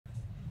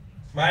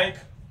Mic,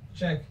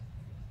 Check.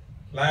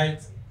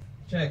 light,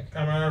 Check.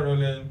 camera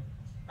rolling,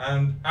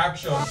 and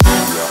action.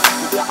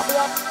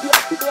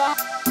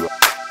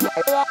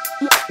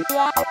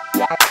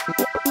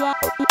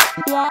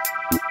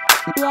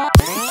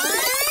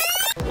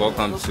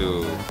 Welcome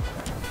to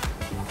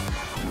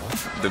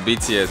the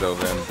BTS of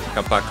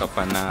Kappa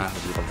Kapana.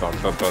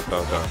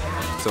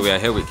 So we are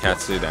here with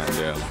Khatseed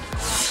and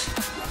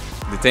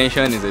the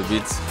tension is a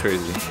bit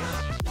crazy.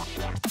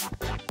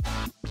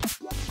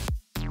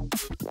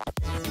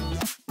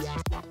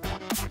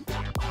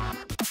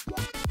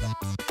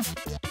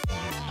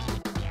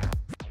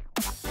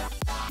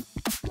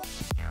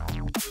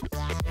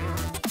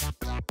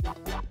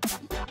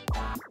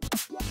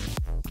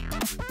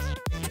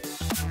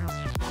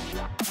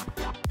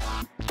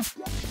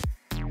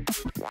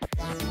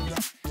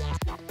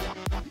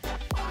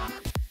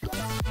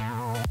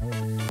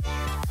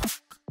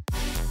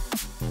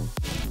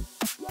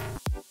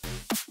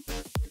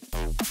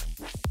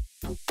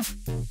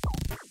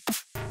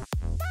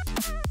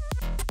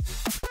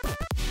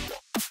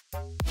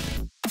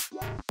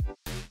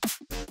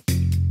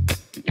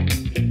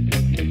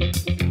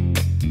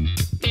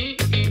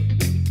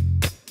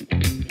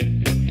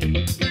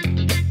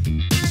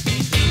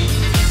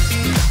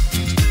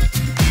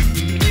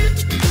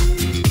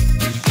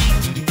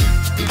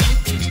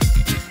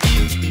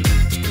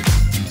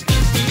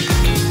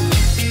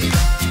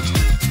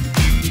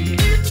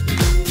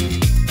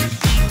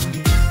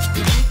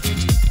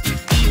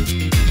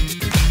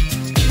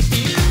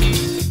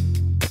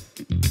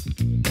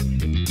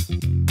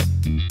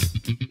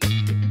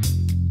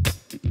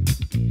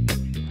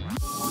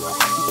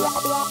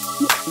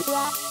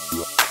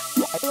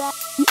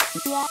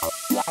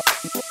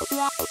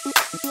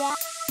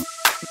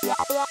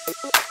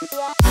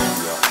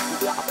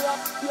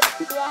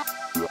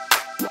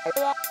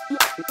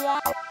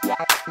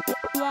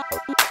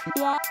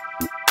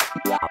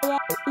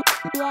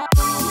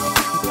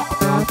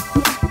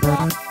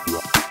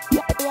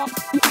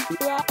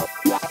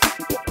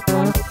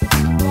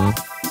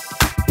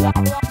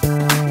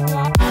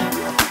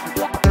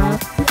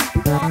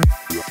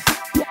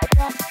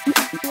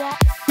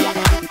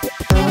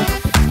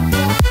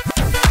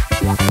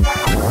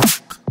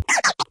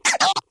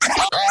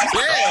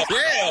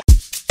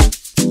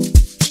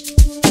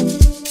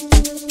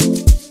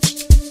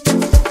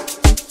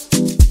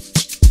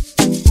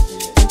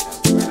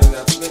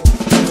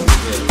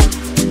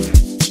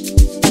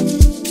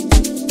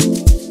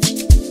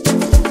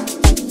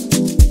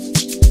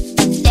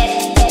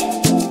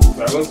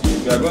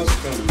 We are going to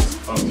film with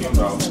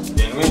Kimbra.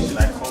 Then when she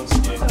like comes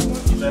here,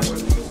 she's like going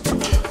to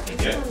be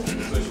here.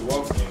 So she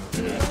walks in.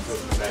 So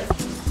like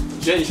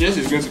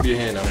she's going to be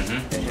here now.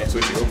 So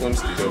she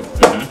opens the door.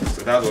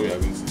 So that's what we are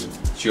going to do.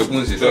 She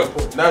opens the door.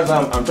 That's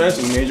how I'm trying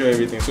to measure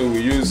everything. So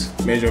we use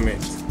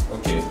measurements.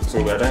 Okay.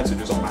 So we are trying to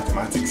do some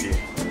mathematics here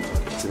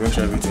to make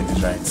sure everything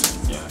is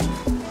right. Yeah.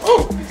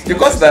 Oh, you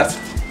got that?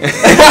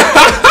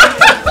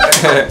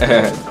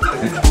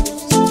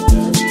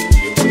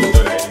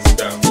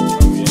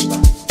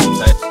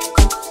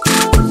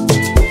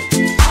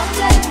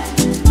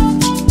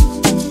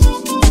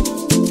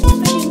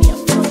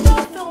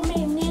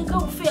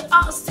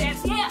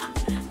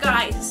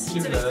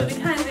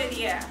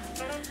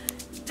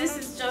 This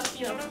is just,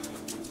 you know.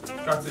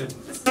 Cut it.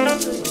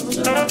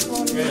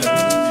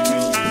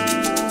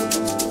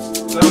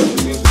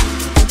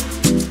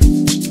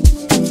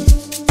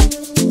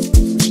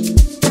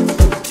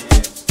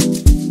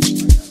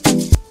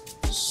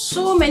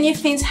 So many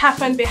things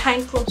happen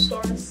behind closed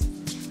doors,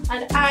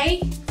 and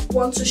I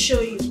want to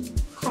show you.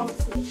 Come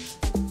with me.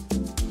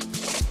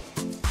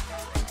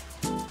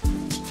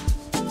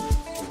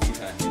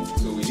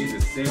 So we need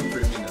the same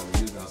framing that we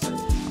use outside.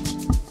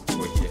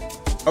 For here.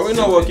 Are we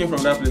not working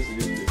from that place to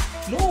this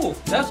place? No,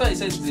 that's why I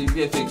said it's a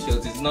VFX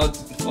shot. It's not,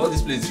 all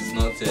this place is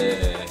not,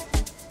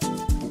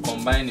 we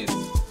combine it.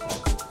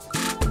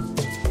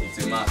 It's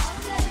a mask.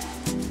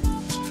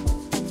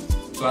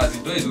 So as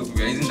the door is open,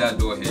 we are using that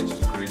door hedge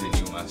to create a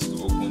new mask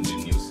to open the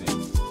new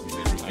scene.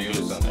 And you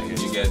understand?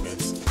 You get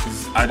it?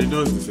 Are the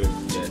doors the same?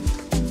 Yes.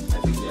 I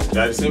think They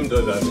are the same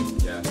doors as me.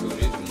 yeah, so we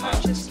need to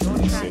match.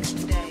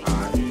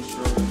 Are you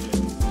sure?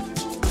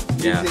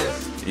 Yeah.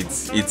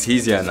 It's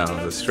easier now.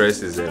 The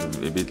stress is a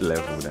bit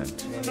leveled and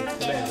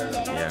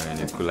yeah, in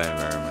a cooler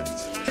environment.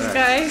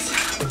 Guys,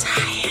 I'm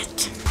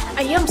tired.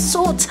 I am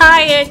so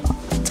tired.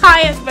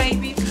 Tired,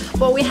 baby.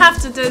 But we have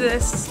to do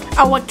this.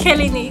 And we're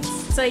killing it.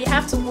 So you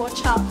have to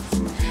watch out.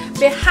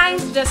 Behind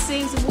the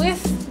scenes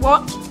with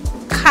what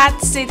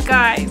Khatseed,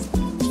 guys.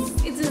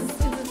 It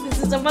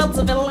is about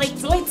to be late.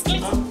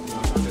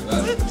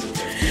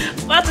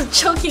 About to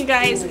choke you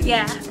guys.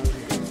 Yeah.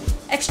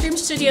 Extreme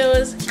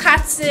Studios,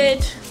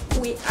 Khatseed.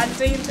 We are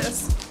doing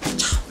this.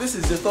 This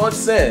is the third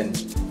scene.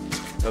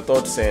 The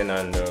third scene,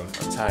 and I'm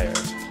tired.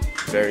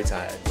 Very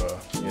tired, but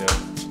you know,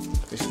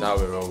 this is how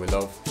we roll. We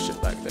love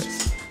shit like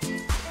this.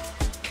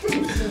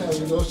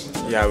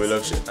 Yeah, we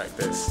love shit like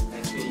this.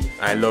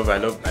 I love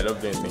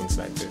doing things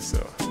like this.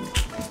 So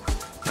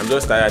I'm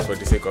just tired for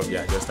the sake of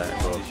just tired.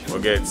 But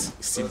forget,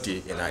 still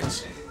the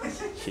energy.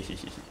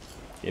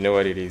 You know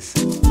what it is.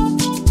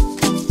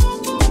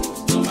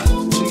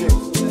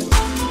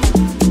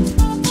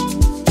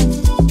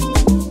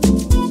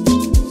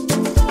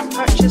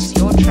 Purchase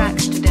your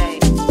tracks today.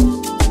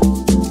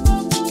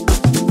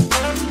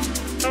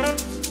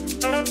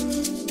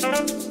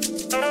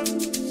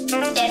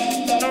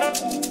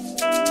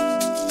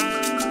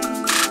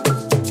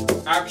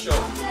 Action.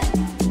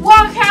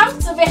 Welcome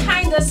to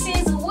Behind the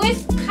Scenes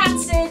with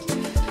Khatseed.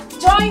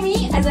 Join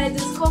me as I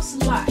discuss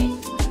life,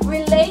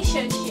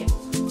 relationship,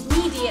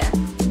 media,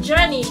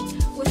 journey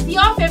with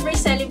your favorite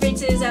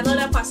celebrities and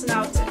other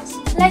personalities.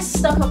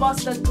 Let's talk about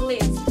the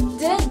glitz,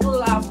 the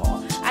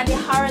glamour, and the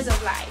horrors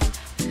of life.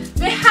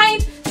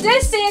 Behind the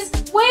Scenes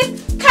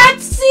with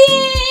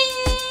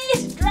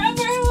Khatseed.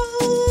 Drummer.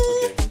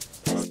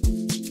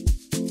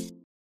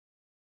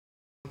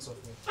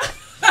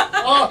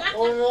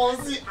 Oh,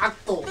 see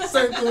actor.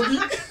 Saint Toby.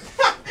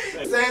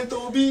 Saint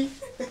Toby.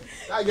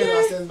 I get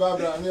a Saint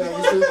Barbara.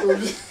 Saint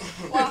Toby.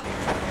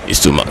 It's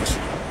too much.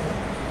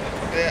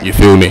 You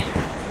feel me?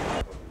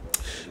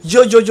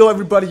 Yo,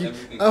 everybody.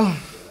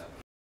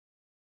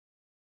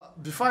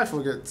 Before I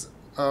forget,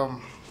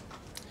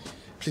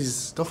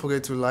 please don't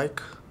forget to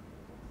like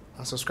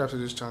and subscribe to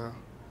this channel.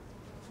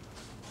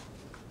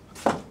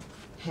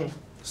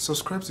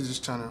 Subscribe to this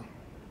channel.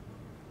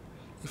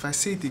 If I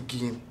say it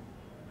again,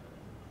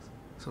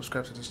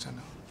 subscribe to this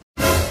channel.